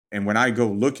And when I go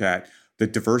look at the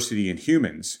diversity in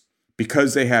humans,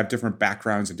 because they have different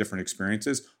backgrounds and different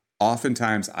experiences,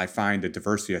 oftentimes I find the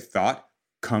diversity of thought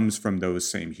comes from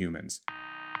those same humans.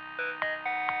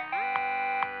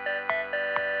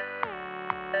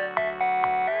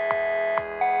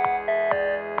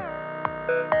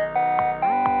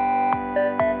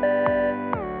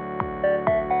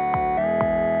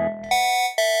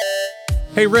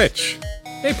 Hey, Rich.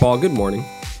 Hey, Paul. Good morning.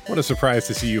 What a surprise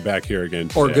to see you back here again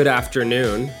today. Or good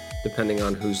afternoon, depending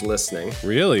on who's listening.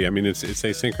 Really? I mean, it's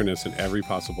asynchronous in every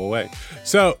possible way.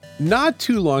 So not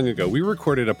too long ago, we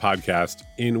recorded a podcast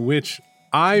in which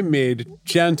I made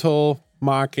gentle,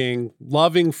 mocking,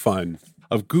 loving fun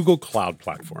of Google Cloud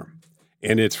Platform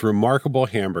and its remarkable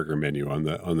hamburger menu on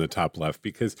the top left.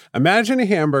 Because imagine a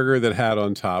hamburger that had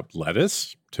on top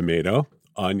lettuce, tomato,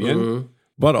 onion,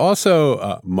 but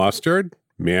also mustard,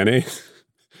 mayonnaise,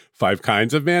 5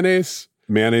 kinds of mayonnaise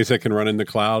that can run in the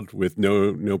cloud with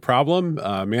no problem,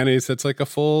 mayonnaise that's like a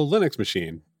full Linux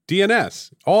machine,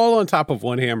 DNS, all on top of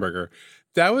one hamburger.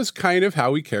 That was kind of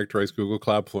how we characterized Google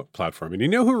Cloud Platform. And you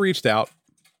know who reached out?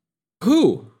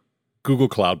 Who? Google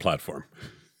Cloud Platform.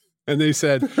 And they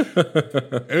said,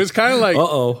 it was kind of like,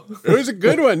 it was a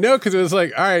good one. No, because it was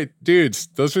like, all right, dudes,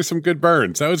 those are some good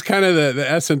burns. That was kind of the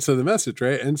essence of the message,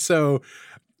 right? And so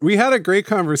we had a great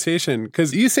conversation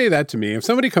because you say that to me. If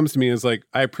somebody comes to me and is like,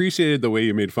 I appreciated the way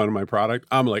you made fun of my product,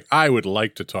 I'm like, I would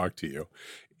like to talk to you.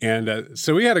 And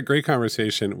so we had a great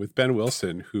conversation with Ben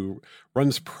Wilson, who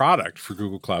runs product for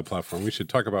Google Cloud Platform. We should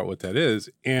talk about what that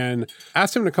is. And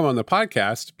asked him to come on the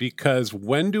podcast because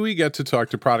when do we get to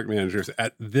talk to product managers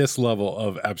at this level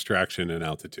of abstraction and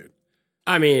altitude?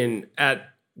 I mean, at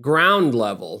ground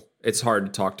level, it's hard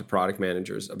to talk to product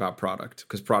managers about product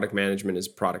because product management is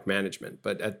product management.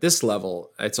 But at this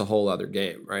level, it's a whole other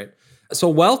game, right? So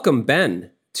welcome, Ben,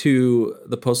 to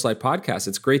the Postlight podcast.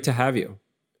 It's great to have you.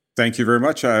 Thank you very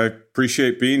much. I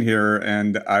appreciate being here.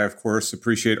 And I, of course,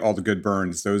 appreciate all the good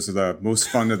burns. Those are the most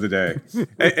fun of the day.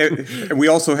 and we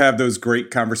also have those great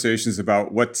conversations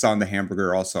about what's on the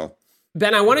hamburger also.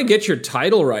 Ben, I want to get your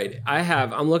title right.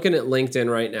 I'm looking at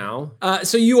LinkedIn right now.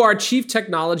 So you are Chief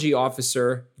Technology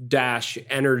Officer -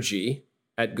 Energy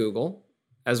at Google,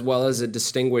 as well as a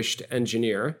Distinguished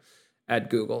Engineer at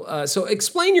Google. So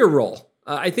explain your role.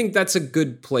 I think that's a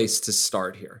good place to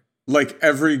start here. Like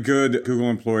every good Google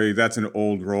employee, that's an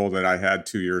old role that I had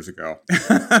 2 years ago.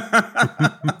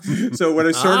 So when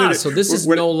I started... so this is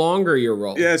no longer your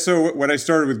role. Yeah, so when I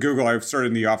started with Google, I started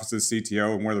in the office of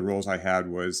CTO, and one of the roles I had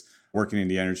was working in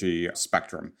the energy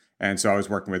spectrum. And so I was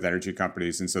working with energy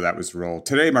companies, and so that was the role.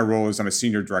 Today, my role is I'm a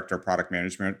Senior Director of Product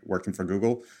Management working for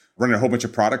Google, running a whole bunch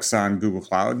of products on Google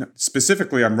Cloud.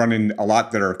 Specifically, I'm running a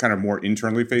lot that are kind of more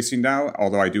internally facing now,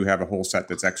 although I do have a whole set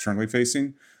that's externally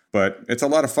facing. But it's a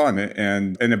lot of fun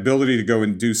and an ability to go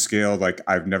and do scale like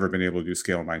I've never been able to do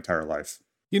scale in my entire life.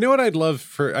 You know what I'd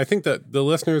love I think that the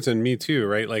listeners and me too,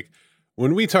 right? Like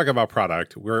when we talk about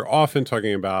product, we're often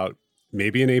talking about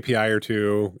maybe an API or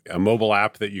two, a mobile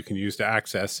app that you can use to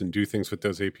access and do things with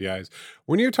those APIs.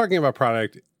 When you're talking about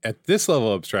product at this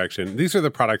level of abstraction, these are the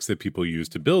products that people use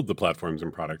to build the platforms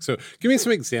and products. So give me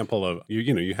some example of,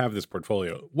 you have this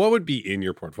portfolio. What would be in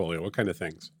your portfolio? What kind of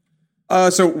things?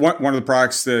 So one of the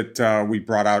products that we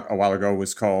brought out a while ago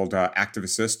was called Active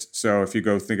Assist. So if you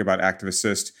go think about Active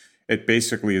Assist, it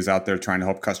basically is out there trying to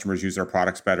help customers use their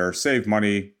products better, save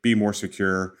money, be more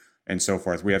secure, and so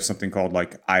forth. We have something called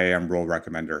like IAM Role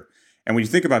Recommender. And when you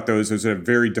think about those are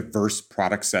very diverse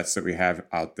product sets that we have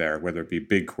out there, whether it be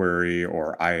BigQuery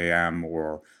or IAM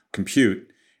or Compute.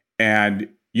 And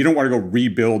you don't want to go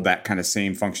rebuild that kind of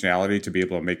same functionality to be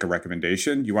able to make a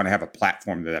recommendation. You want to have a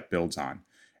platform that builds on.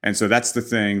 And so that's the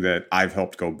thing that I've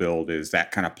helped go build is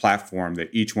that kind of platform that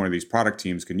each one of these product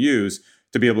teams can use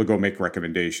to be able to go make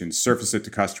recommendations, surface it to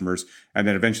customers, and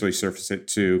then eventually surface it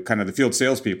to kind of the field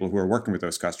salespeople who are working with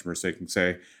those customers. They can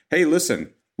say, hey,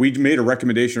 listen, we made a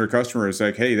recommendation to our customer. It's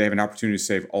like, hey, they have an opportunity to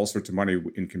save all sorts of money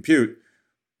in compute.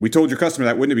 We told your customer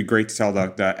that. Wouldn't it be great to tell the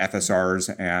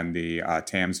FSRs and the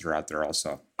TAMs that are out there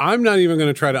also? I'm not even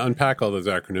going to try to unpack all those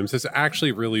acronyms. It's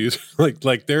actually really useful.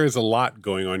 Like there is a lot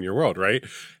going on in your world, right?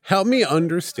 Help me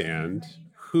understand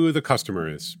who the customer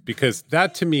is, because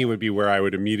that to me would be where I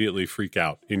would immediately freak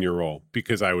out in your role,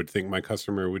 because I would think my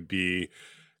customer would be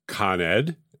Con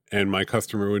Ed and my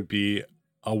customer would be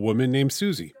a woman named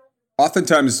Susie.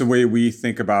 Oftentimes, the way we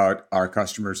think about our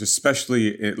customers,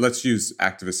 especially, let's use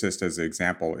Active Assist as an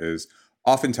example, is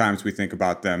oftentimes we think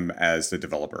about them as the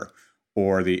developer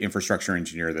or the infrastructure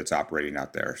engineer that's operating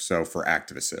out there. So for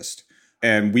Active Assist.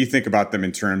 And we think about them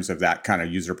in terms of that kind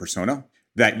of user persona.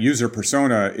 that user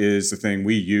persona is the thing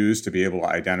we use to be able to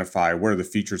identify what are the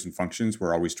features and functions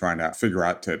we're always trying to figure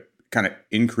out to kind of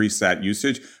increase that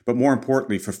usage, but more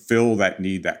importantly, fulfill that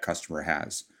need that customer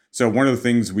has. So one of the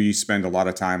things we spend a lot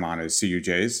of time on is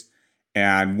CUJs.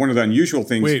 And one of the unusual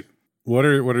things... Wait, what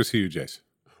are CUJs?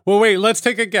 Well, wait, let's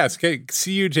take a guess. Okay,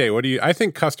 CUJ, I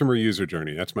think customer user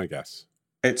journey. That's my guess.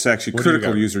 It's actually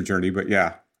critical user journey, but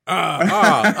yeah.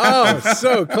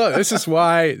 So close. This is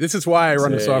why I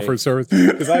run a software service,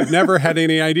 because I've never had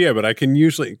any idea, but I can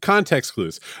usually context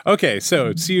clues. Okay,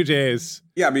 so CUJs.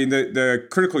 Yeah, I mean, the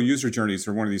critical user journeys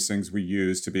are one of these things we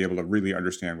use to be able to really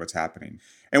understand what's happening.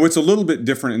 And what's a little bit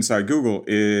different inside Google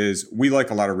is we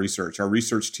like a lot of research. Our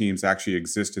research teams actually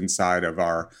exist inside of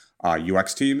our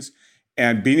UX teams.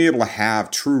 And being able to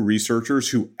have true researchers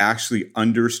who actually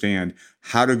understand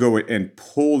how to go and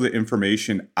pull the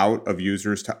information out of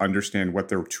users to understand what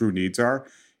their true needs are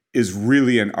is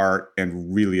really an art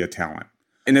and really a talent.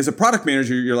 And as a product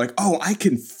manager, you're like, oh, I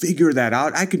can figure that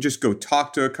out. I can just go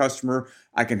talk to a customer.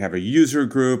 I can have a user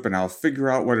group and I'll figure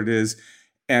out what it is.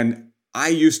 And I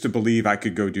used to believe I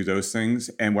could go do those things.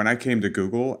 And when I came to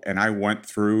Google and I went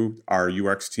through our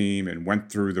UX team and went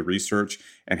through the research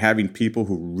and having people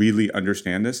who really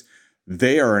understand this,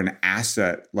 they are an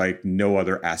asset like no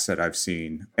other asset I've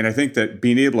seen. And I think that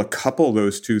being able to couple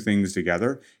those two things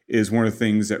together is one of the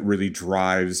things that really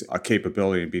drives a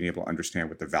capability and being able to understand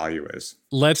what the value is.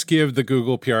 Let's give the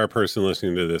Google PR person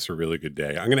listening to this a really good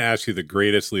day. I'm going to ask you the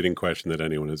greatest leading question that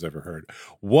anyone has ever heard.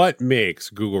 What makes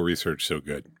Google research so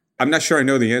good? I'm not sure I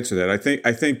know the answer to that.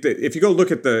 I think that if you go look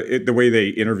at the way they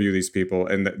interview these people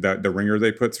and the ringer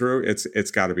they put through,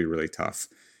 it's got to be really tough.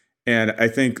 And I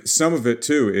think some of it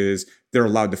too is they're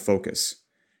allowed to focus.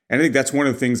 And I think that's one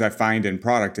of the things I find in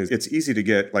product is it's easy to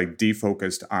get like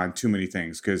defocused on too many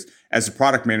things, because as a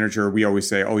product manager, we always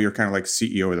say, oh, you're kind of like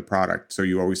CEO of the product. So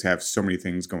you always have so many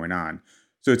things going on.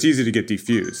 So it's easy to get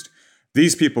diffused.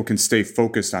 These people can stay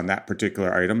focused on that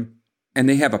particular item. And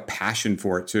they have a passion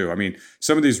for it too. I mean,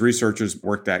 some of these researchers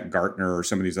worked at Gartner or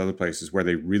some of these other places where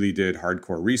they really did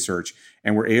hardcore research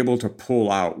and were able to pull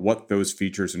out what those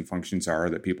features and functions are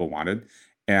that people wanted.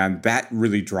 And that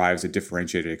really drives a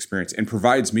differentiated experience and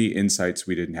provides me insights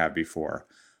we didn't have before.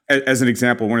 As an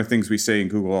example, one of the things we say in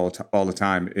Google all the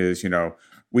time is,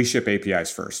 we ship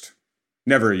APIs first,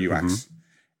 never a UX. Mm-hmm.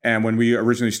 And when we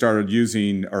originally started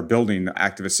using or building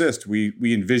Active Assist, we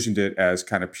envisioned it as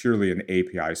kind of purely an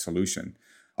API solution.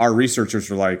 Our researchers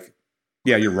were like,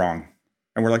 yeah, you're wrong.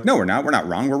 And we're like, no, we're not. We're not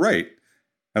wrong. We're right.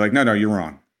 They're like, no, you're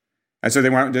wrong. And so they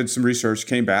went out and did some research,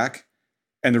 came back,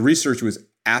 and the research was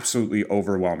absolutely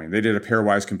overwhelming. They did a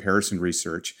pairwise comparison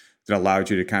research that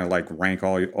allowed you to kind of like rank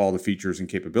all the features and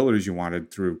capabilities you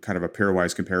wanted through kind of a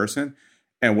pairwise comparison.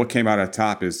 And what came out at the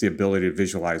top is the ability to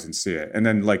visualize and see it. And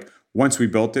then once we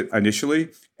built it initially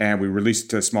and we released it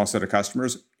to a small set of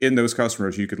customers, in those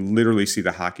customers, you could literally see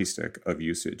the hockey stick of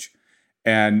usage.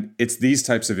 And it's these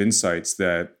types of insights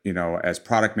that, as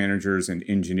product managers and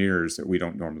engineers that we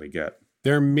don't normally get.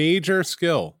 Their major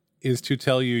skill is to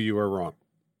tell you are wrong.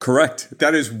 Correct.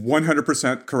 That is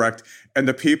 100% correct. And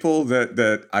the people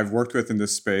that I've worked with in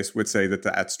this space would say that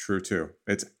that's true too.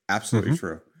 It's absolutely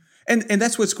true. And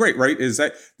that's what's great, right? Is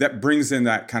that brings in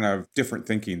that kind of different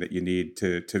thinking that you need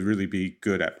to really be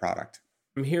good at product.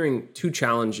 I'm hearing two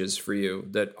challenges for you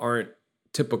that aren't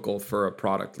typical for a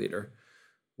product leader.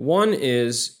 One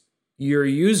is your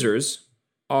users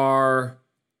are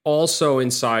also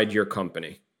inside your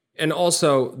company. And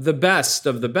also the best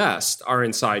of the best are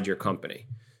inside your company.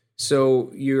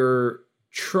 So you're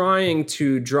trying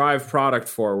to drive product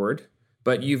forward,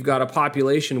 but you've got a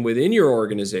population within your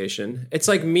organization. It's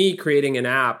like me creating an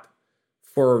app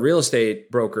for real estate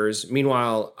brokers.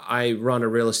 Meanwhile, I run a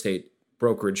real estate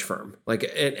brokerage firm.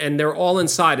 And they're all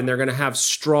inside and they're going to have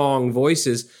strong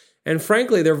voices. And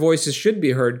frankly, their voices should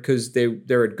be heard because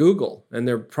they're at Google and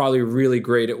they're probably really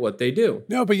great at what they do.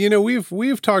 No, but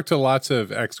we've talked to lots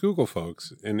of ex-Google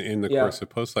folks in the course of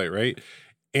Postlight, right?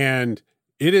 And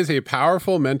it is a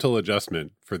powerful mental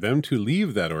adjustment for them to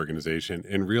leave that organization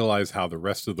and realize how the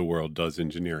rest of the world does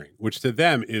engineering, which to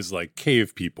them is like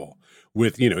cave people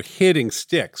with, hitting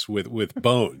sticks with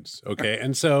bones. Okay.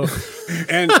 And so,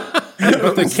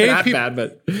 but the cave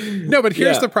people, but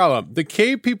here's the problem. The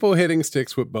cave people hitting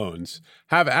sticks with bones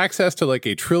have access to like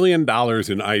 $1 trillion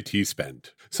in IT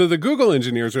spend. So the Google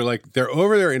engineers are like, they're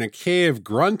over there in a cave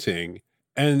grunting.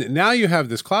 And now you have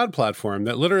this cloud platform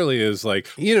that literally is like,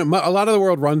 a lot of the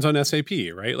world runs on SAP,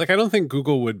 right? Like, I don't think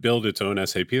Google would build its own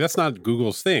SAP. That's not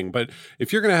Google's thing. But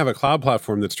if you're going to have a cloud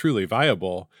platform that's truly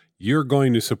viable, you're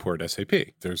going to support SAP.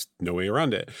 There's no way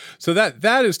around it. So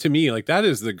that is to me, like, that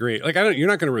is the great, like, you're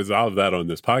not going to resolve that on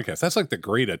this podcast. That's like the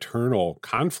great eternal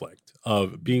conflict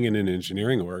of being in an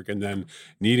engineering org and then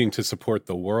needing to support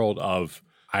the world of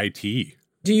IT.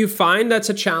 Do you find that's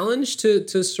a challenge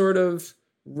to sort of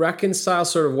reconcile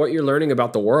sort of what you're learning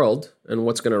about the world and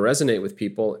what's going to resonate with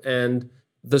people and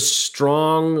the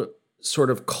strong sort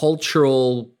of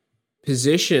cultural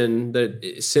position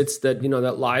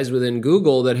that lies within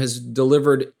Google that has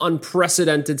delivered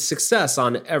unprecedented success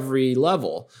on every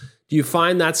level? Do you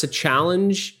find that's a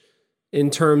challenge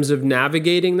in terms of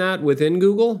navigating that within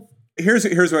Google? Here's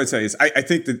what I'd say is I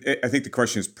think the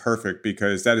question is perfect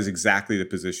because that is exactly the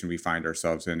position we find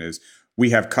ourselves in. Is we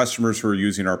have customers who are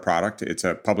using our product. It's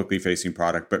a publicly facing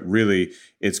product, but really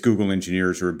it's Google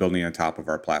engineers who are building on top of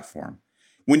our platform.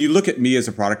 When you look at me as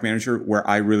a product manager, where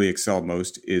I really excel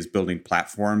most is building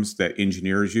platforms that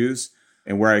engineers use.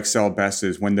 And where I excel best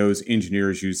is when those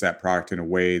engineers use that product in a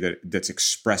way that's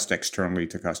expressed externally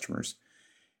to customers.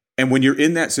 And when you're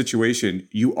in that situation,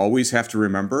 you always have to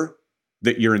remember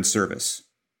that you're in service.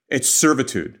 It's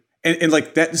servitude. And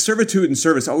like that servitude and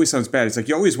service always sounds bad. It's like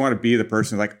you always want to be the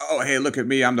person like, oh, hey, look at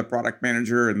me. I'm the product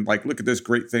manager. And like, look at this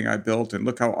great thing I built and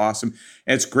look how awesome.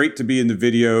 And it's great to be in the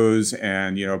videos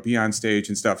and, be on stage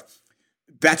and stuff.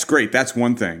 That's great. That's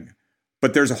one thing.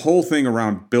 But there's a whole thing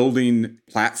around building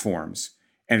platforms.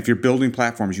 And if you're building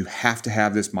platforms, you have to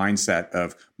have this mindset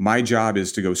of my job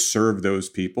is to go serve those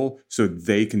people so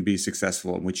they can be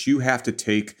successful. And what you have to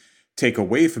take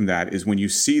away from that is when you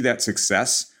see that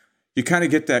success, you kind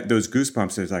of get those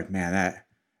goosebumps. It's like, man,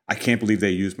 I can't believe they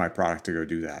used my product to go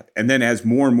do that. And then as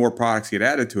more and more products get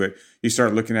added to it, you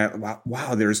start looking at, wow,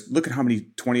 look at how many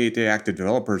 28-day active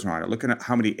developers are on it. Look at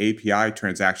how many API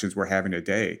transactions we're having a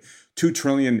day. 2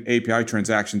 trillion API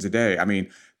transactions a day. I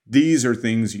mean, these are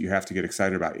things that you have to get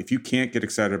excited about. If you can't get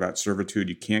excited about servitude,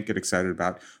 you can't get excited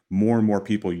about more and more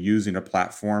people using a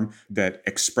platform that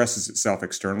expresses itself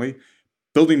externally,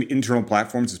 building internal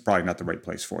platforms is probably not the right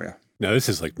place for you. Now, this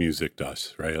is like music to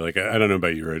us, right? Like, I don't know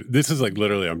about you. This is like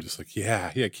literally, I'm just like,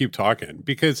 yeah, keep talking.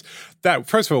 Because that,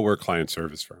 first of all, we're a client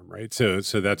service firm, right? So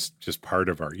that's just part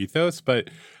of our ethos.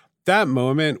 But that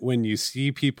moment when you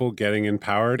see people getting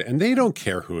empowered and they don't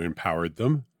care who empowered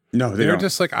them. No, they're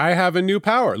just like, I have a new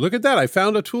power. Look at that. I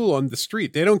found a tool on the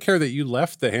street. They don't care that you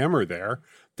left the hammer there.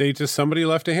 Somebody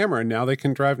left a hammer and now they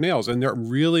can drive nails and they're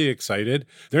really excited.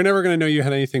 They're never going to know you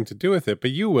had anything to do with it, but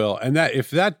you will. And that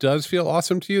if that does feel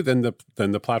awesome to you, then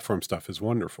the platform stuff is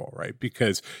wonderful, right?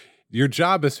 Because your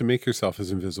job is to make yourself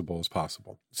as invisible as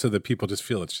possible so that people just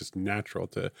feel it's just natural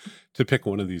to pick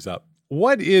one of these up.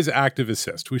 What is Active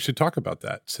Assist? We should talk about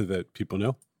that so that people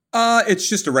know. It's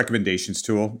just a recommendations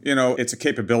tool. It's a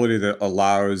capability that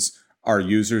allows our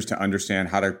users to understand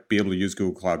how to be able to use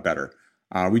Google Cloud better.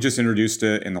 We just introduced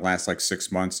it in the last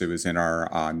 6 months. It was in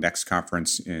our Next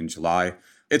conference in July.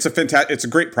 It's a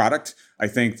great product. I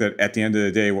think that at the end of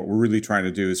the day, what we're really trying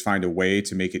to do is find a way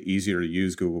to make it easier to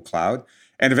use Google Cloud.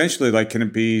 And eventually, can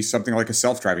it be something like a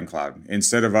self-driving cloud?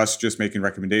 Instead of us just making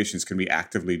recommendations, can we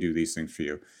actively do these things for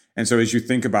you? And so as you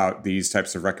think about these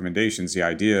types of recommendations, the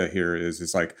idea here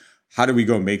is like, how do we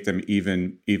go make them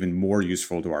even more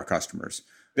useful to our customers?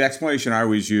 The explanation I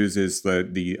always use is the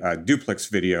duplex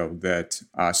video that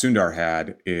Sundar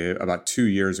had about 2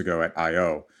 years ago at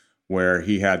I/O, where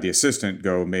he had the assistant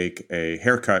go make a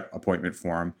haircut appointment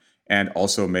for him and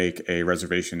also make a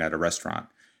reservation at a restaurant.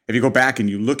 If you go back and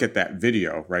you look at that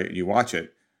video, right, and you watch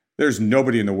it, there's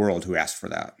nobody in the world who asked for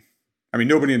that. I mean,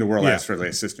 nobody in the world asked for the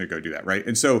assistant to go do that, right?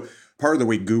 And so part of the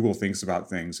way Google thinks about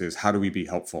things is how do we be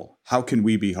helpful? How can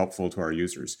we be helpful to our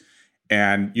users?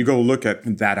 And you go look at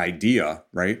that idea,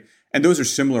 right? And those are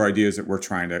similar ideas that we're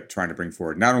trying to bring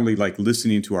forward. Not only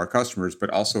listening to our customers, but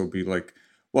also be like,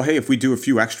 well, hey, if we do a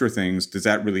few extra things, does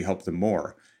that really help them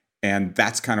more? And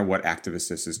that's kind of what Active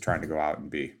Assist is trying to go out and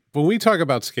be. When we talk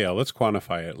about scale, let's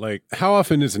quantify it. Like, how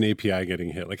often is an API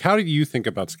getting hit? Like, how do you think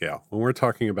about scale when we're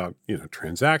talking about,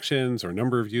 transactions or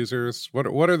number of users? What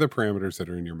are the parameters that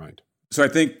are in your mind? So I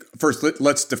think first,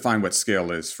 let's define what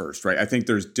scale is first, right? I think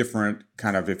there's different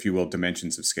kind of, if you will,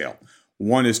 dimensions of scale.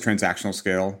 One is transactional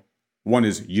scale. One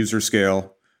is user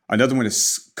scale. Another one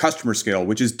is customer scale,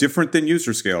 which is different than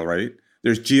user scale, right?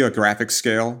 There's geographic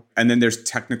scale, and then there's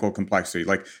technical complexity.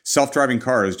 Like self-driving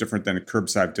car is different than a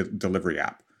curbside delivery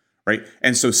app, right?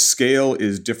 And so scale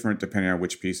is different depending on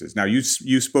which pieces. Now, you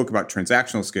spoke about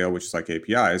transactional scale, which is like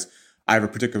APIs. I have a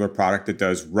particular product that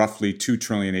does roughly 2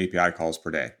 trillion API calls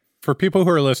per day. For people who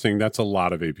are listening, that's a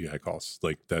lot of API calls.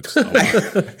 Like that's a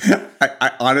lot.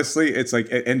 I honestly, it's like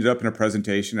it ended up in a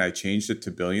presentation. I changed it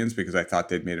to billions because I thought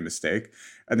they'd made a mistake.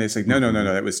 And they said, no,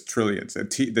 that was trillions.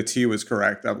 And the T was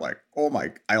correct. I'm like, oh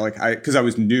my, because I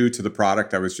was new to the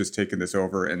product. I was just taking this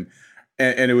over. And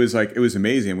it was like, it was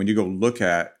amazing. When you go look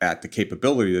at the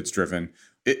capability that's driven,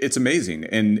 it's amazing.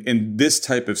 And in this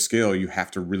type of scale, you have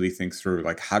to really think through,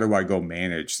 like, how do I go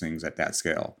manage things at that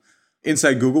scale?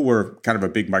 Inside Google, we're kind of a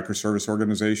big microservice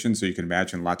organization, so you can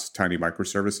imagine lots of tiny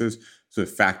microservices. So the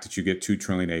fact that you get 2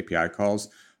 trillion API calls,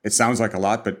 it sounds like a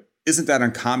lot, but isn't that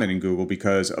uncommon in Google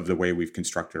because of the way we've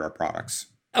constructed our products?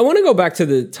 I want to go back to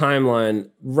the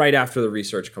timeline right after the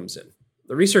research comes in.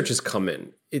 The research has come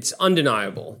in. It's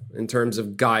undeniable in terms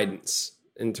of guidance,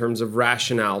 in terms of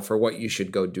rationale for what you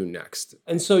should go do next.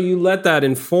 And so you let that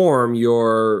inform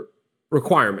your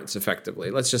requirements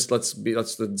effectively. Let's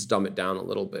dumb it down a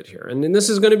little bit here. And then this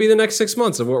is going to be the next 6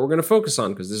 months of what we're going to focus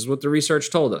on, because this is what the research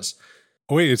told us.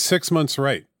 Oh, wait, it's 6 months,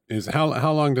 right? Is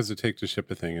how long does it take to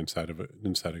ship a thing inside of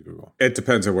Google? It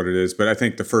depends on what it is, but I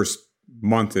think the first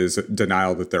month is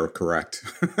denial that they're correct.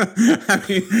 I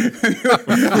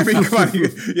mean, come on, you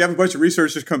have a bunch of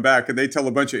researchers come back and they tell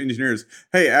a bunch of engineers,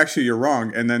 hey, actually, you're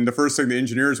wrong. And then the first thing the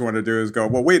engineers want to do is go,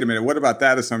 well, wait a minute, what about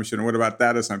that assumption? And what about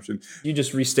that assumption? You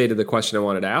just restated the question I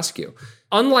wanted to ask you.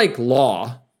 Unlike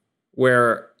law,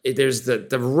 where there's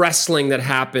the wrestling that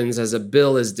happens as a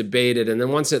bill is debated, and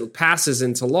then once it passes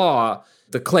into law,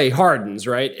 the clay hardens,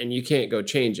 right? And you can't go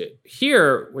change it.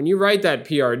 Here, when you write that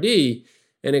PRD,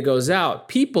 and it goes out,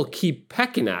 people keep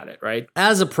pecking at it, right?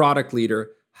 As a product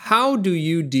leader, how do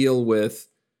you deal with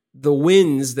the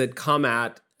wins that come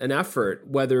at an effort,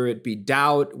 whether it be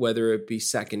doubt, whether it be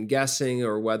second guessing,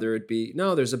 or whether it be,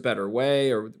 no, there's a better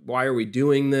way, or why are we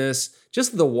doing this?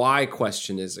 Just the why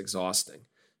question is exhausting.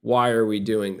 Why are we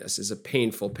doing this is a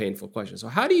painful, painful question. So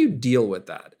how do you deal with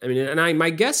that? I mean, my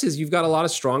guess is you've got a lot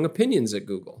of strong opinions at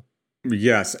Google.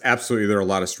 Yes, absolutely. There are a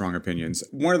lot of strong opinions.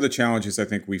 One of the challenges I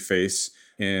think we face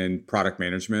in product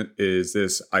management is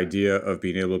this idea of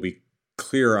being able to be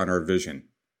clear on our vision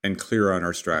and clear on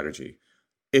our strategy.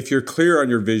 If you're clear on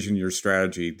your vision, your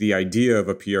strategy, the idea of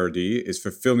a PRD is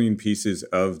fulfilling pieces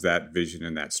of that vision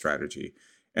and that strategy.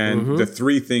 And the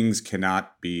 3 things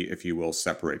cannot be, if you will,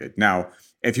 separated. Now,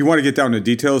 if you want to get down to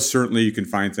details, certainly you can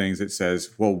find things that says,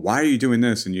 well, why are you doing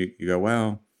this? And you go,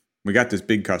 well, we got this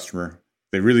big customer.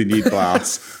 They really need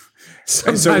blouse.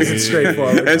 Sometimes it's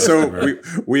straightforward. And so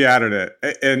we added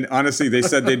it. And honestly, they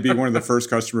said they'd be one of the first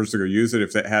customers to go use it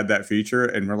if they had that feature.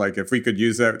 And we're like, if we could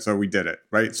use that, so we did it,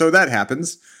 right? So that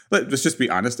happens. Let's just be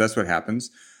honest. That's what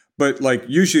happens. But like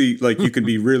usually, like you can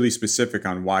be really specific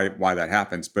on why that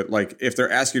happens. But like if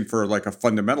they're asking for like a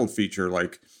fundamental feature,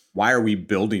 like why are we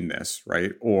building this,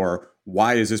 right? Or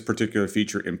why is this particular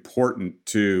feature important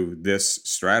to this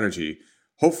strategy?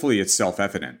 Hopefully it's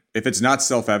self-evident. If it's not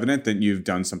self-evident, then you've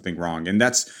done something wrong. And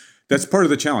that's part of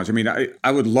the challenge. I mean,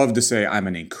 I would love to say I'm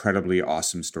an incredibly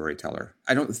awesome storyteller.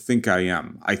 I don't think I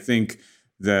am. I think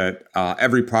that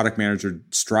every product manager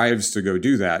strives to go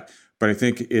do that. But I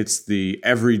think it's the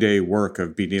everyday work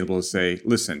of being able to say,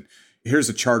 listen, here's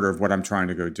a charter of what I'm trying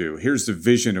to go do. Here's the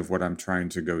vision of what I'm trying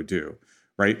to go do,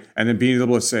 right? And then being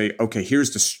able to say, okay,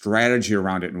 here's the strategy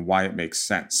around it and why it makes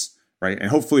sense. Right.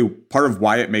 And hopefully part of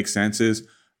why it makes sense is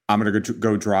I'm going to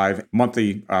go drive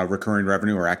monthly recurring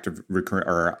revenue or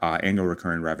annual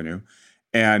recurring revenue.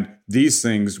 And these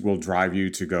things will drive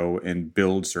you to go and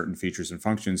build certain features and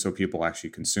functions so people actually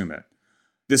consume it.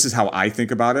 This is how I think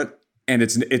about it. And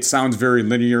it sounds very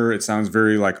linear. It sounds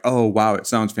very like, oh, wow, it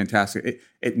sounds fantastic.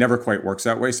 It never quite works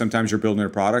that way. Sometimes you're building a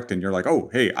product and you're like, oh,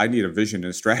 hey, I need a vision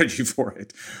and a strategy for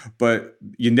it. But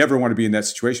you never want to be in that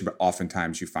situation. But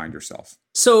oftentimes you find yourself.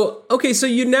 So, okay, so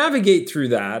you navigate through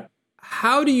that.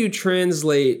 How do you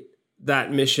translate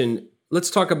that mission? Let's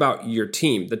talk about your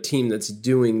team, the team that's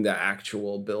doing the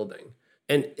actual building.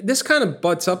 And this kind of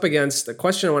butts up against the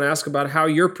question I want to ask about how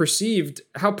you're perceived,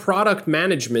 how product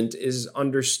management is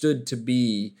understood to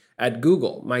be at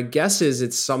Google. My guess is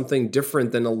it's something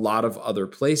different than a lot of other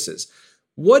places.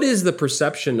 What is the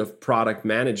perception of product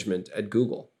management at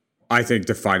Google? I think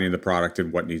defining the product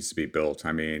and what needs to be built.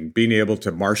 I mean, being able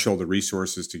to marshal the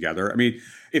resources together. I mean,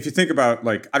 if you think about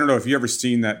like, I don't know if you ever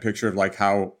seen that picture of like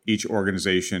how each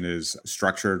organization is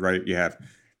structured, right?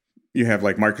 You have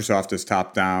like Microsoft is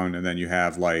top down, and then you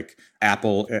have like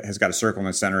Apple has got a circle in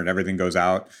the center and everything goes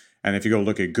out. And if you go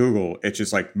look at Google, it's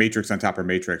just like matrix on top of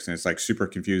matrix, and it's like super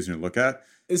confusing to look at.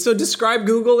 So describe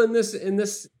Google in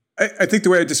this. I think the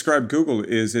way I describe Google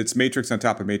is it's matrix on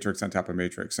top of matrix on top of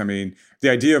matrix. I mean, the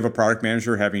idea of a product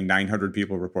manager having 900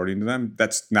 people reporting to them,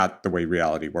 that's not the way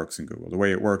reality works in Google. The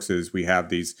way it works is we have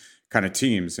these kind of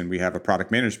teams, and we have a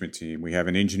product management team, we have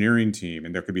an engineering team,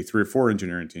 and there could be 3 or 4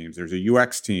 engineering teams. There's a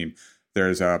UX team,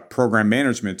 there's a program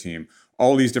management team,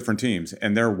 all these different teams,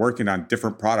 and they're working on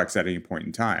different products at any point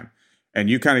in time. And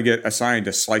you kind of get assigned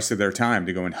a slice of their time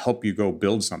to go and help you go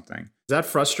build something. Is that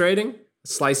frustrating?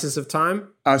 Slices of time?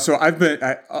 So I've been,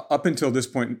 up until this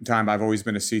point in time, I've always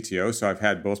been a CTO. So I've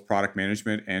had both product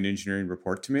management and engineering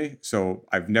report to me. So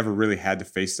I've never really had to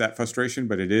face that frustration,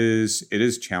 but it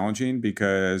is challenging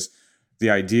because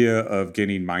the idea of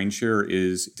gaining mindshare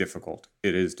is difficult.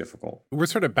 It is difficult. We're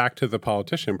sort of back to the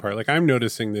politician part. Like I'm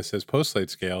noticing this as Postlight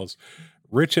scales.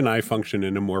 Rich and I function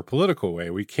in a more political way.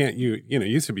 We can't,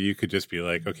 used to be, you could just be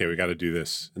like, okay, we got to do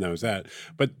this. And that was that.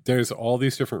 But there's all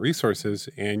these different resources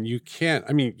and you can't,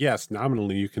 yes,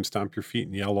 nominally you can stomp your feet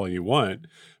and yell all you want,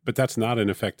 but that's not an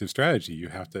effective strategy. You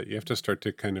have to start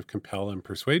to kind of compel and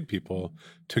persuade people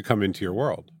to come into your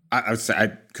world.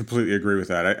 I completely agree with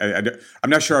that. I'm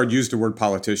not sure I would use the word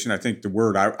politician. I think the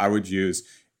word I would use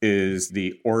is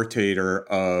the orator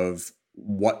of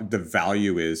what the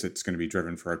value is that's going to be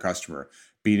driven for a customer,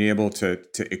 being able to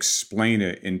explain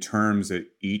it in terms that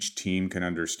each team can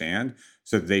understand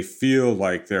so that they feel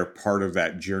like they're part of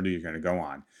that journey you're going to go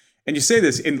on. And you say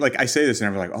this, and like I say this, and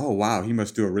I'm like, oh, wow, he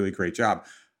must do a really great job.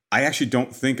 I actually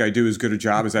don't think I do as good a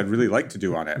job as I'd really like to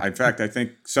do on it. In fact, I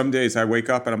think some days I wake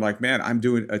up and I'm like, man, I'm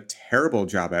doing a terrible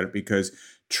job at it because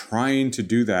trying to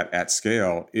do that at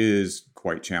scale is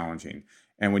quite challenging.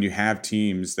 And when you have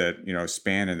teams that,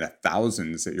 span in the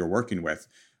thousands that you're working with,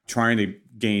 trying to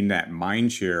gain that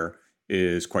mind share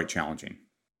is quite challenging.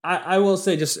 I will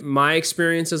say just my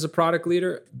experience as a product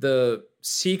leader, the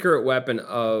secret weapon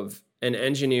of an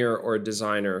engineer or a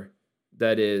designer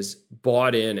that is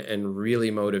bought in and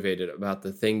really motivated about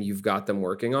the thing you've got them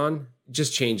working on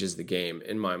just changes the game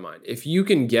in my mind. If you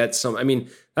can get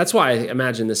that's why I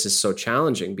imagine this is so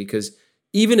challenging, because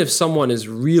even if someone is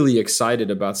really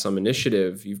excited about some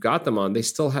initiative you've got them on,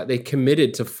 they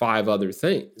committed to 5 other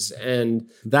things. And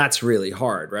that's really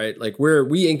hard, right? Like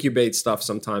we incubate stuff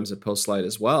sometimes at Postlight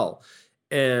as well.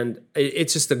 And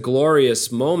it's just a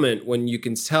glorious moment when you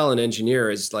can tell an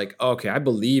engineer is like, okay, I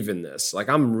believe in this. Like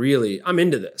I'm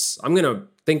into this. I'm going to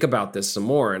think about this some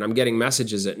more. And I'm getting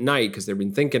messages at night because they've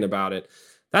been thinking about it.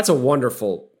 That's a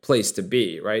wonderful place to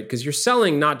be, right? Because you're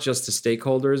selling not just to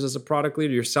stakeholders as a product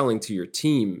leader, you're selling to your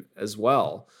team as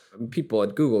well. People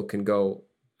at Google can go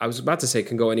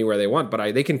anywhere they want,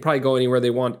 but they can probably go anywhere they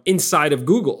want inside of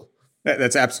Google.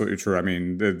 That's absolutely true. I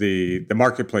mean, the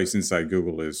marketplace inside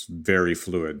Google is very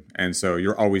fluid. And so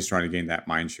you're always trying to gain that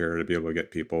mind share to be able to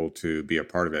get people to be a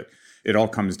part of it. It all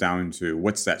comes down to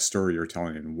what's that story you're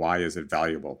telling and why is it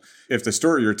valuable? If the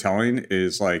story you're telling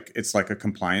is it's like a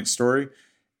compliance story,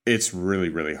 it's really,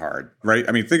 really hard, right?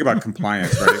 I mean, think about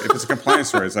compliance, right? If it's a compliance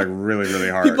story, it's really, really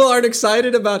hard. People aren't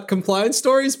excited about compliance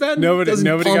stories, Ben? Nobody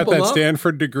got that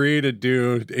Stanford degree to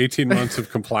do 18 months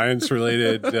of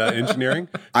compliance-related engineering.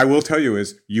 I will tell you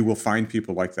is you will find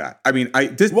people like that. I mean,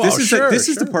 this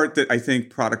is the part that I think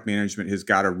product management has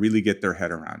got to really get their head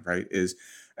around, right? Is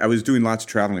I was doing lots of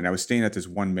traveling. I was staying at this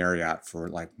one Marriott for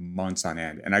like months on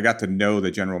end, and I got to know the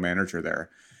general manager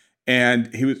there.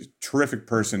 And he was a terrific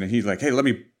person. And he's like, hey, let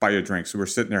me buy you a drink. So we're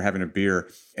sitting there having a beer.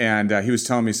 And he was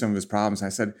telling me some of his problems. And I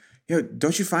said,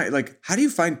 don't you find, how do you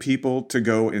find people to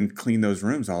go and clean those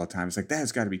rooms all the time? It's like, that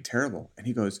has got to be terrible. And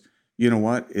he goes, you know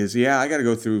what? I got to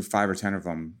go through 5 or 10 of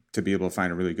them to be able to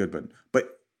find a really good one.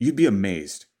 But you'd be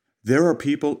amazed. There are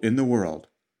people in the world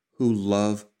who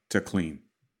love to clean.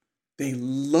 They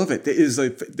love it. It is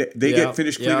like they get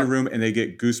finished cleaning a room and they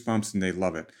get goosebumps and they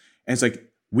love it. And it's like,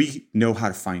 we know how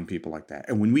to find people like that.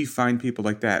 And when we find people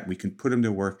like that, we can put them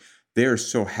to work. They are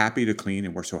so happy to clean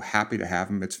and we're so happy to have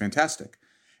them. It's fantastic.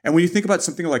 And when you think about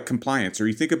something like compliance, or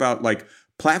you think about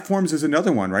platforms is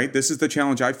another one, right? This is the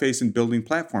challenge I face in building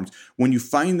platforms. When you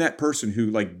find that person who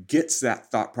gets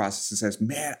that thought process and says,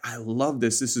 man, I love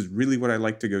this. This is really what I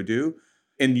like to go do.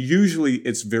 And usually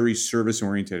it's very service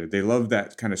oriented. They love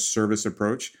that kind of service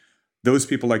approach. Those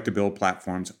people like to build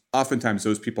platforms. Oftentimes,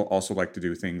 those people also like to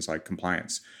do things like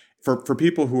compliance. For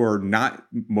people who are not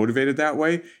motivated that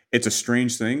way, it's a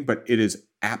strange thing, but it is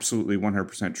absolutely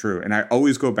 100% true. And I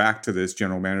always go back to this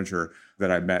general manager that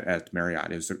I met at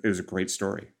Marriott. It was a great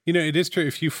story. It is true.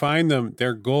 If you find them,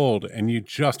 they're gold, and you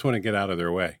just want to get out of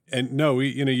their way. And no,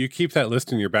 you keep that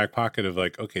list in your back pocket of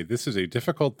okay, this is a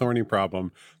difficult, thorny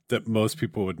problem that most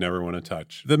people would never want to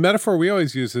touch. The metaphor we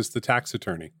always use is the tax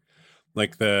attorney.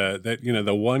 Like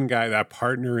the one guy, that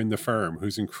partner in the firm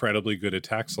who's incredibly good at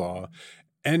tax law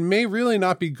and may really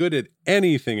not be good at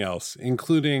anything else,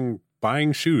 including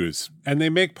buying shoes. And they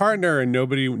make partner and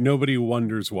nobody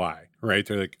wonders why, right?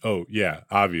 They're like, oh yeah,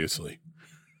 obviously.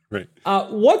 Right.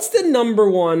 What's the number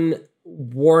one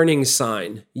warning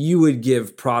sign you would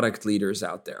give product leaders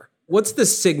out there? What's the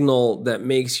signal that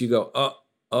makes you go,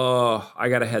 I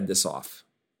got to head this off?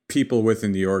 People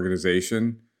within the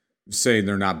organization saying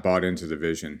they're not bought into the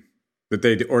vision, that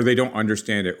they don't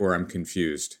understand it, or I'm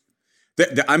confused.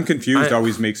 I'm confused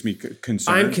always makes me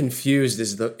concerned. I'm confused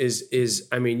is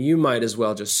I mean, you might as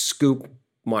well just scoop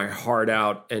my heart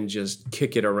out and just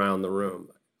kick it around the room.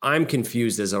 I'm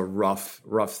confused is a rough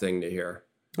thing to hear.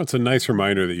 That's a nice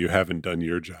reminder that you haven't done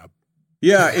your job.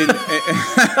 Yeah.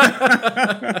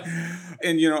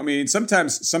 And you know what I mean?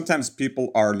 Sometimes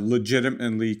people are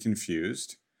legitimately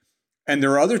confused. And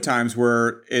there are other times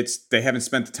where they haven't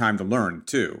spent the time to learn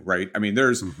too, right? I mean,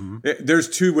 there's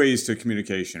two ways to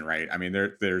communication, right? I mean,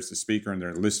 there's the speaker and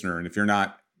there's the listener. And if you're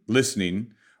not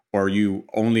listening, or you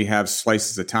only have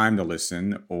slices of time to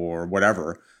listen or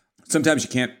whatever, sometimes you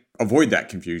can't avoid that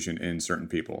confusion in certain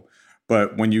people.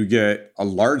 But when you get a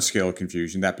large scale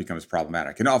confusion, that becomes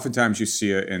problematic. And oftentimes you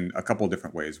see it in a couple of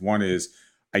different ways. One is,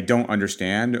 I don't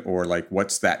understand, or like,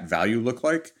 what's that value look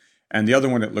like? And the other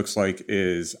one it looks like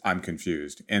is, I'm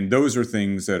confused. And those are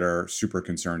things that are super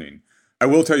concerning. I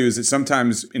will tell you is that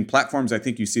sometimes in platforms, I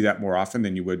think you see that more often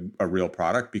than you would a real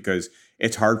product, because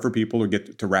it's hard for people to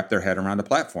get to wrap their head around a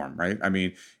platform, right? I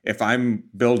mean, if I'm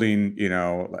building,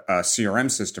 a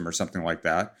CRM system or something like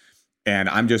that, and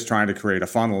I'm just trying to create a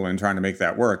funnel and trying to make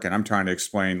that work, and I'm trying to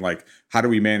explain, like, how do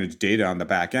we manage data on the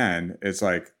back end? It's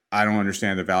like, I don't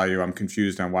understand the value. I'm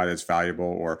confused on why that's valuable,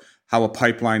 or how a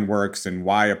pipeline works and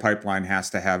why a pipeline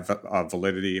has to have a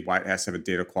validity, why it has to have a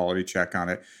data quality check on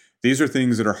it. These are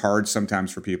things that are hard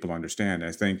sometimes for people to understand. And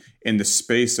I think in the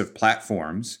space of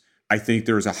platforms, I think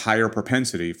there's a higher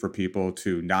propensity for people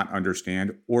to not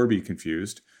understand or be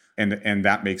confused. And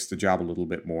that makes the job a little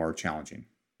bit more challenging.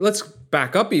 Let's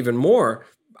back up even more.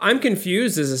 I'm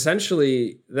confused is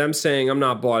essentially them saying, I'm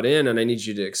not bought in and I need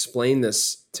you to explain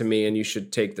this to me, and you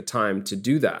should take the time to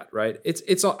do that, right?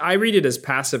 I read it as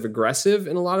passive aggressive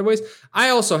in a lot of ways. I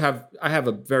have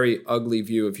a very ugly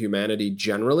view of humanity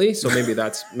generally, so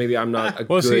maybe I'm not a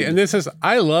well, good... see, and this is,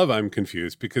 I'm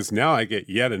confused because now I get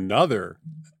yet another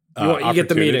you get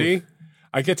the meeting.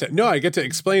 I get to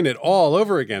explain it all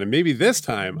over again. And maybe this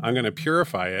time I'm going to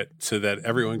purify it so that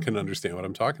everyone can understand what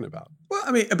I'm talking about. Well,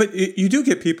 I mean, but you do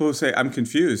get people who say, I'm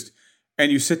confused.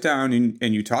 And you sit down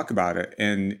and you talk about it.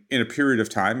 And in a period of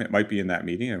time, it might be in that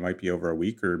meeting, it might be over a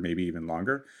week or maybe even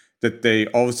longer, that they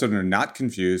all of a sudden are not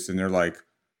confused. And they're like,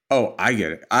 oh, I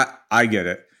get it. I get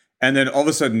it. And then all of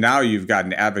a sudden now you've got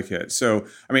an advocate. So,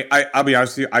 I mean, I'll be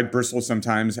honest with you, I bristle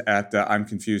sometimes at I'm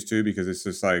confused too, because it's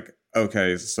just like,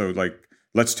 okay, so like,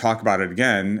 let's talk about it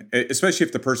again, especially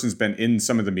if the person's been in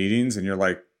some of the meetings and you're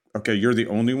like, okay, you're the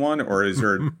only one, or is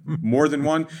there more than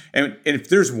one? And if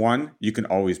there's one, you can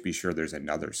always be sure there's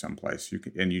another someplace.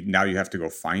 Now you have to go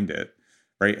find it,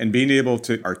 right? And being able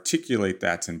to articulate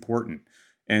that's important.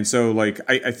 And so, like,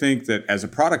 I think that as a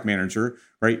product manager,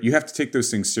 right, you have to take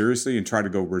those things seriously and try to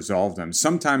go resolve them.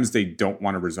 Sometimes they don't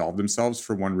want to resolve themselves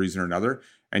for one reason or another,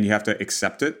 and you have to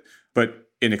accept it. But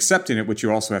in accepting it, what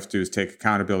you also have to do is take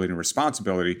accountability and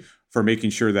responsibility for making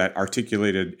sure that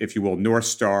articulated, if you will, North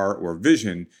Star or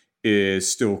vision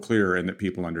is still clear and that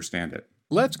people understand it.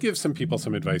 Let's give some people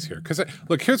some advice here. Because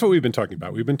look, here's what we've been talking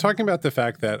about. We've been talking about the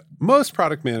fact that most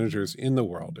product managers in the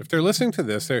world, if they're listening to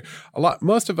this,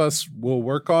 most of us will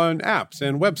work on apps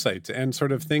and websites and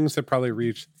sort of things that probably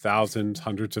reach thousands,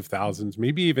 hundreds of thousands,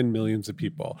 maybe even millions of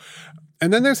people.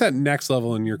 And then there's that next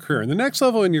level in your career. And the next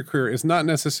level in your career is not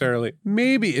necessarily,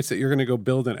 maybe it's that you're going to go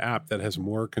build an app that has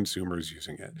more consumers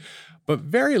using it. But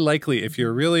very likely, if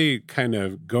you're really kind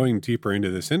of going deeper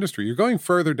into this industry, you're going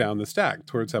further down the stack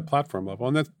towards that platform level.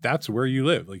 And that's where you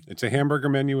live. Like, it's a hamburger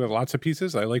menu with lots of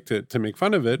pieces. I like to make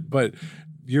fun of it, but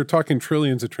you're talking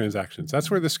trillions of transactions.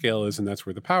 That's where the scale is, and that's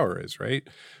where the power is, right?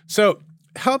 So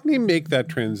help me make that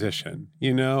transition.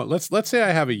 Let's say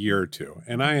I have a year or two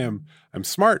and I'm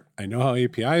smart. I know how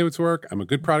APIs work. I'm a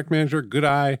good product manager, good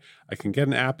eye. I can get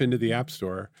an app into the App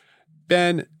Store.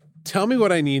 Ben, tell me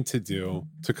what I need to do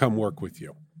to come work with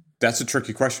you. That's a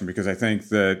tricky question, because I think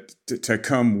that to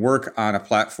come work on a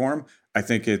platform, I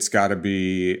think it's got to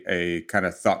be a kind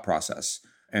of thought process.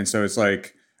 And so it's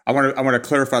like, I want to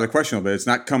clarify the question a little bit. It's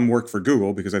not come work for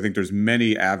Google, because I think there's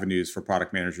many avenues for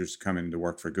product managers to come in to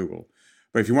work for Google.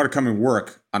 But if you want to come and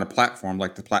work on a platform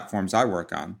like the platforms I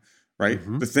work on, right?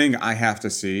 The thing I have to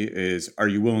see is, are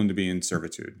you willing to be in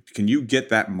servitude? Can you get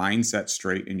that mindset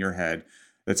straight in your head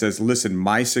that says, listen,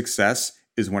 my success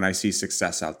is when I see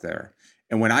success out there.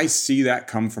 And when I see that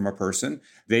come from a person,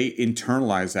 they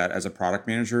internalize that as a product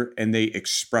manager and they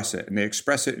express it. And they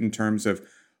express it in terms of,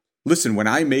 listen, when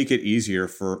I make it easier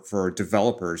for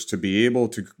developers to be able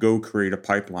to go create a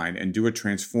pipeline and do a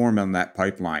transform on that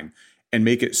pipeline and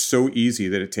make it so easy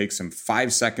that it takes them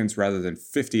 5 seconds rather than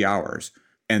 50 hours,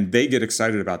 and they get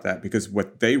excited about that because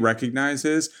what they recognize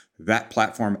is that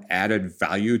platform added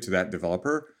value to that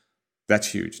developer. That's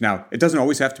huge. Now, it doesn't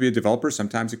always have to be a developer.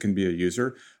 Sometimes it can be a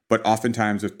user, but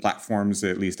oftentimes with platforms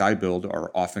that at least I build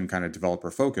are often kind of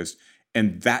developer focused.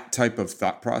 And that type of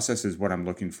thought process is what I'm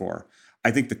looking for.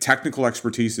 I think the technical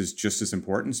expertise is just as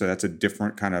important. So that's a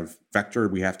different kind of vector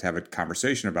we have to have a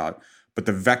conversation about. But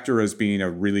the vector as being a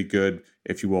really good,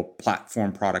 if you will,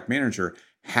 platform product manager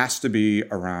has to be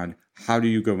around how do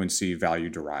you go and see value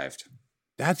derived?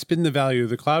 That's been the value of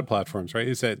the cloud platforms, right?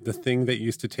 Is that the thing that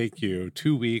used to take you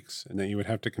 2 weeks and that you would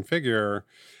have to configure,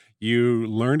 you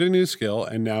learned a new skill,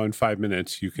 and now in 5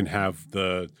 minutes, you can have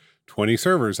the 20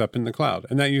 servers up in the cloud.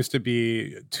 And that used to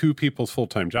be 2 people's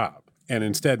full-time job. And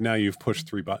instead, now you've pushed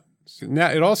 3 buttons. Now,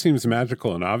 it all seems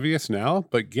magical and obvious now,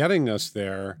 but getting us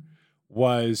there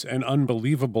was an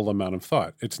unbelievable amount of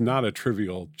thought. It's not a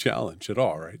trivial challenge at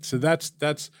all, right? So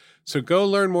so go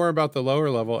learn more about the lower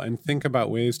level and think about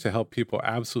ways to help people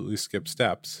absolutely skip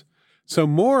steps. So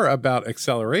more about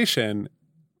acceleration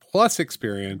plus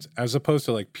experience as opposed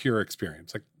to like pure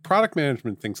experience. Like product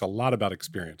management thinks a lot about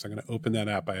experience. I'm going to open that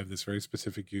app. I have this very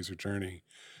specific user journey.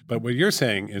 But what you're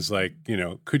saying is like,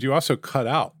 could you also cut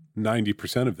out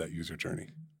 90% of that user journey?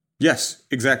 Yes,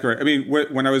 exactly right. I mean,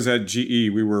 when I was at GE,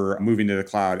 we were moving to the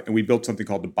cloud and we built something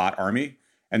called the Bot Army.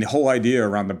 And the whole idea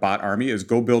around the Bot Army is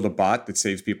go build a bot that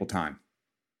saves people time.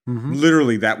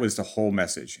 Literally, that was the whole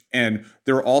message. And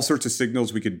there were all sorts of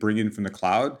signals we could bring in from the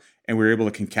cloud. And we were able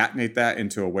to concatenate that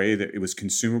into a way that it was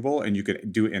consumable and you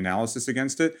could do analysis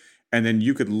against it. And then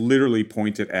you could literally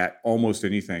point it at almost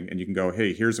anything. And you can go,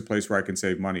 hey, here's a place where I can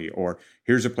save money, or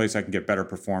here's a place I can get better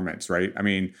performance, right? I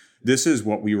mean, this is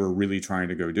what we were really trying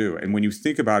to go do. And when you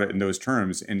think about it in those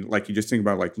terms, and like you just think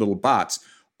about like little bots,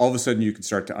 all of a sudden you can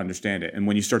start to understand it. And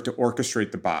when you start to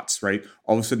orchestrate the bots, right,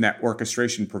 all of a sudden that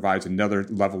orchestration provides another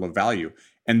level of value.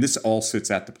 And this all sits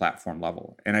at the platform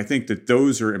level. And I think that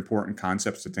those are important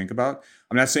concepts to think about.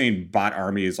 I'm not saying Bot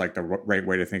Army is like the right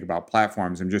way to think about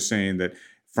platforms. I'm just saying that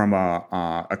from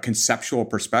a conceptual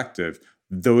perspective,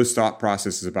 those thought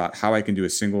processes about how I can do a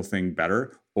single thing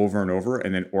better over and over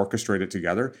and then orchestrate it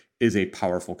together is a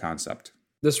powerful concept.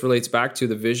 This relates back to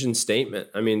the vision statement.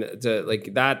 I mean,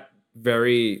 like that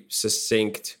very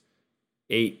succinct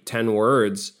 8-10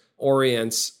 words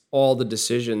orients all the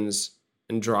decisions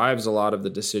and drives a lot of the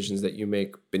decisions that you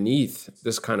make beneath.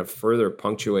 This kind of further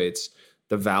punctuates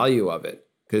the value of it,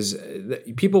 because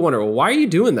people wonder, well, why are you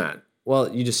doing that?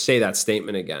 Well, you just say that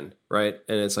statement again, right?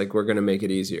 And it's like, we're going to make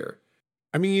it easier.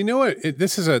 I mean, you know what?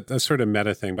 This is a sort of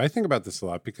meta thing, but I think about this a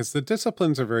lot because the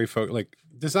disciplines are very like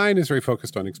design is very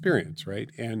focused on experience, right?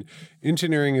 And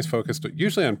engineering is focused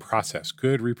usually on process,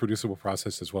 good reproducible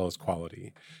process as well as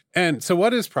quality. And so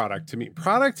what is product to me?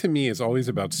 Product to me is always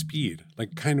about speed,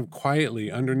 like kind of quietly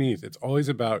underneath. It's always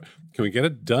about, can we get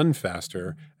it done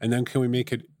faster? And then can we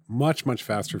make it much, much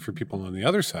faster for people on the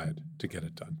other side to get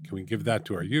it done? Can we give that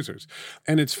to our users?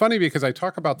 And it's funny because I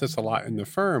talk about this a lot in the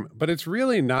firm, but it's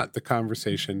really not the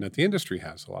conversation that the industry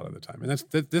has a lot of the time. And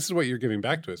this is what you're giving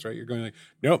back to us, right? You're going like,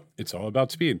 nope, it's all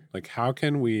about speed. Like, how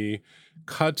can we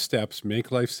cut steps,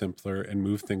 make life simpler, and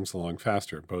move things along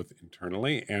faster, both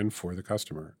internally and for the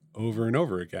customer over and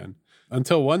over again,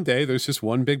 until one day there's just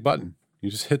one big button. You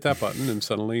just hit that button and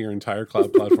suddenly your entire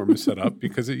cloud platform is set up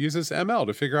because it uses ML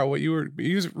to figure out what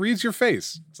reads your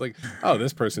face. It's like, oh,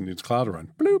 this person needs Cloud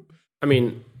Run. Bloop. I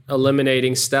mean,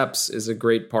 eliminating steps is a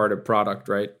great part of product,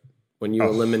 right? When you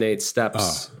eliminate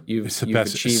steps, you've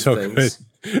achieved things.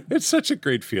 Good. It's such a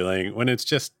great feeling when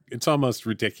it's almost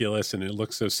ridiculous and it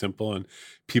looks so simple and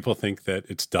people think that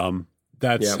it's dumb.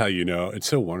 That's how you know. It's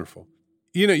so wonderful.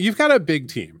 You've got a big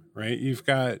team, right? You've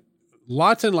got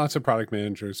lots and lots of product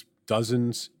managers,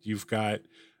 dozens. You've got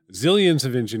zillions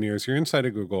of engineers. You're inside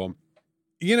of Google.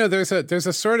 There's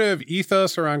a sort of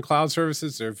ethos around cloud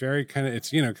services. They're very kind of,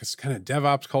 it's kind of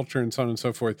DevOps culture and so on and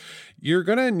so forth. You're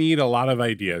going to need a lot of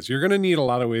ideas. You're going to need a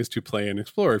lot of ways to play and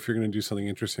explore if you're going to do something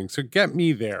interesting. So get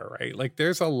me there, right? Like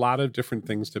there's a lot of different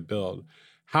things to build.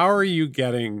 How are you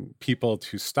getting people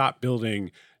to stop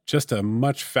building just a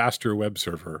much faster web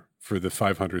server for the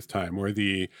 500th time, or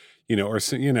the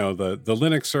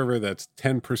Linux server that's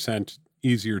 10%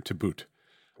 easier to boot?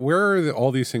 Where are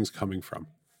all these things coming from?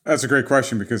 That's a great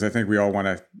question because I think we all want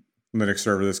a Linux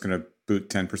server that's going to boot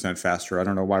 10% faster. I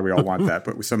don't know why we all want that,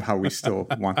 but somehow we still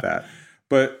want that.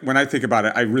 But when I think about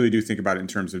it, I really do think about it in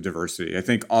terms of diversity. I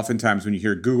think oftentimes when you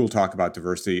hear Google talk about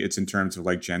diversity, it's in terms of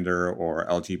like gender or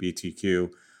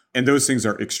LGBTQ. And those things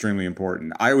are extremely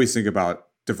important. I always think about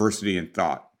diversity in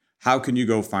thought. How can you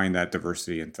go find that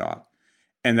diversity in thought?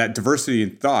 And that diversity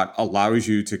in thought allows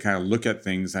you to kind of look at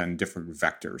things on different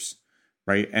vectors,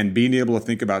 right? And being able to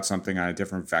think about something on a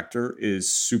different vector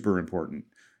is super important.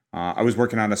 I was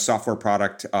working on a software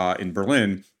product in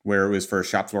Berlin where it was for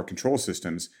shop floor control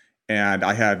systems. And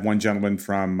I had one gentleman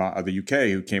from the UK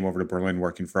who came over to Berlin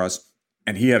working for us,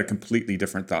 and he had a completely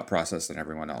different thought process than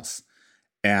everyone else.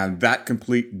 And that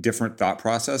complete different thought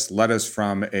process led us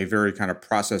from a very kind of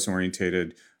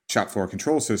process-oriented shop floor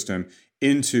control system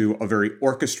into a very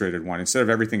orchestrated one. Instead of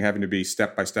everything having to be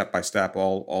step by step by step,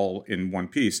 all in one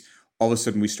piece, all of a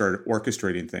sudden we started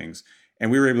orchestrating things. And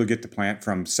we were able to get the plant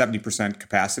from 70%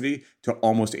 capacity to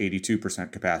almost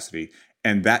 82% capacity.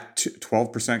 And that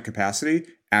 12% capacity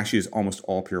actually is almost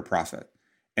all pure profit.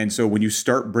 And so when you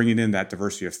start bringing in that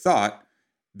diversity of thought,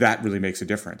 that really makes a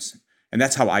difference. And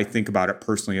that's how I think about it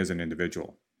personally as an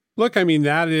individual. Look, I mean,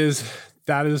 that is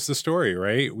the story,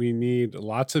 right? We need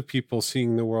lots of people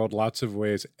seeing the world lots of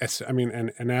ways. I mean,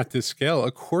 and at this scale,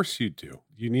 of course you do.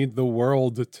 You need the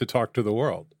world to talk to the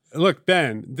world. Look,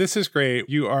 Ben, this is great.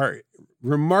 You are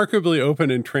remarkably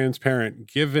open and transparent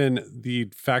given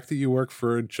the fact that you work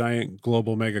for a giant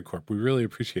global megacorp. We really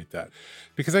appreciate that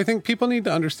because I think people need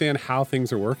to understand how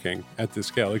things are working at this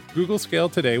scale. Like Google scale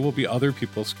today will be other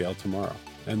people's scale tomorrow.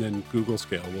 And then Google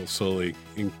scale will slowly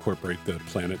incorporate the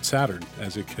planet Saturn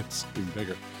as it gets even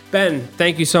bigger. Ben,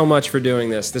 thank you so much for doing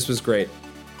this. This was great.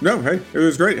 No, hey, it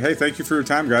was great. Hey, thank you for your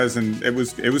time, guys. And it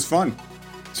was fun.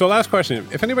 So last question,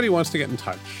 if anybody wants to get in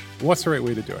touch, what's the right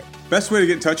way to do it? Best way to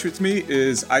get in touch with me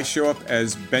is I show up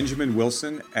as Benjamin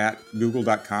Wilson at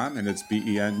google.com, and it's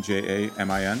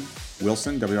BenjaMin,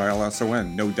 Wilson,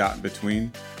 Wilson, no dot in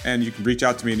between. And you can reach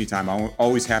out to me anytime. I'm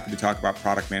always happy to talk about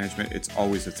product management. It's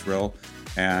always a thrill.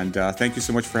 And thank you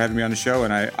so much for having me on the show,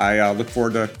 and I look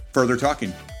forward to further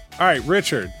talking. All right,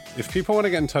 Richard, if people want to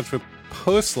get in touch with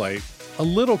Postlight, a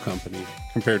little company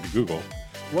compared to Google,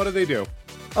 what do they do?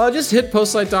 Just hit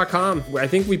postlight.com. I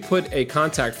think we put a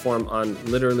contact form on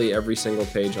literally every single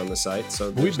page on the site, so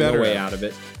there's no way out of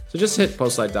it. So just hit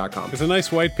postlight.com. There's a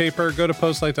nice white paper. Go to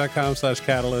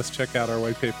postlight.com/catalyst. Check out our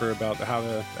white paper about how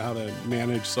to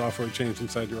manage software change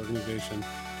inside your organization.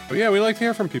 But yeah, we like to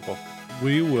hear from people.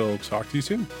 We will talk to you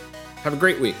soon. Have a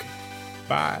great week.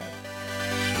 Bye.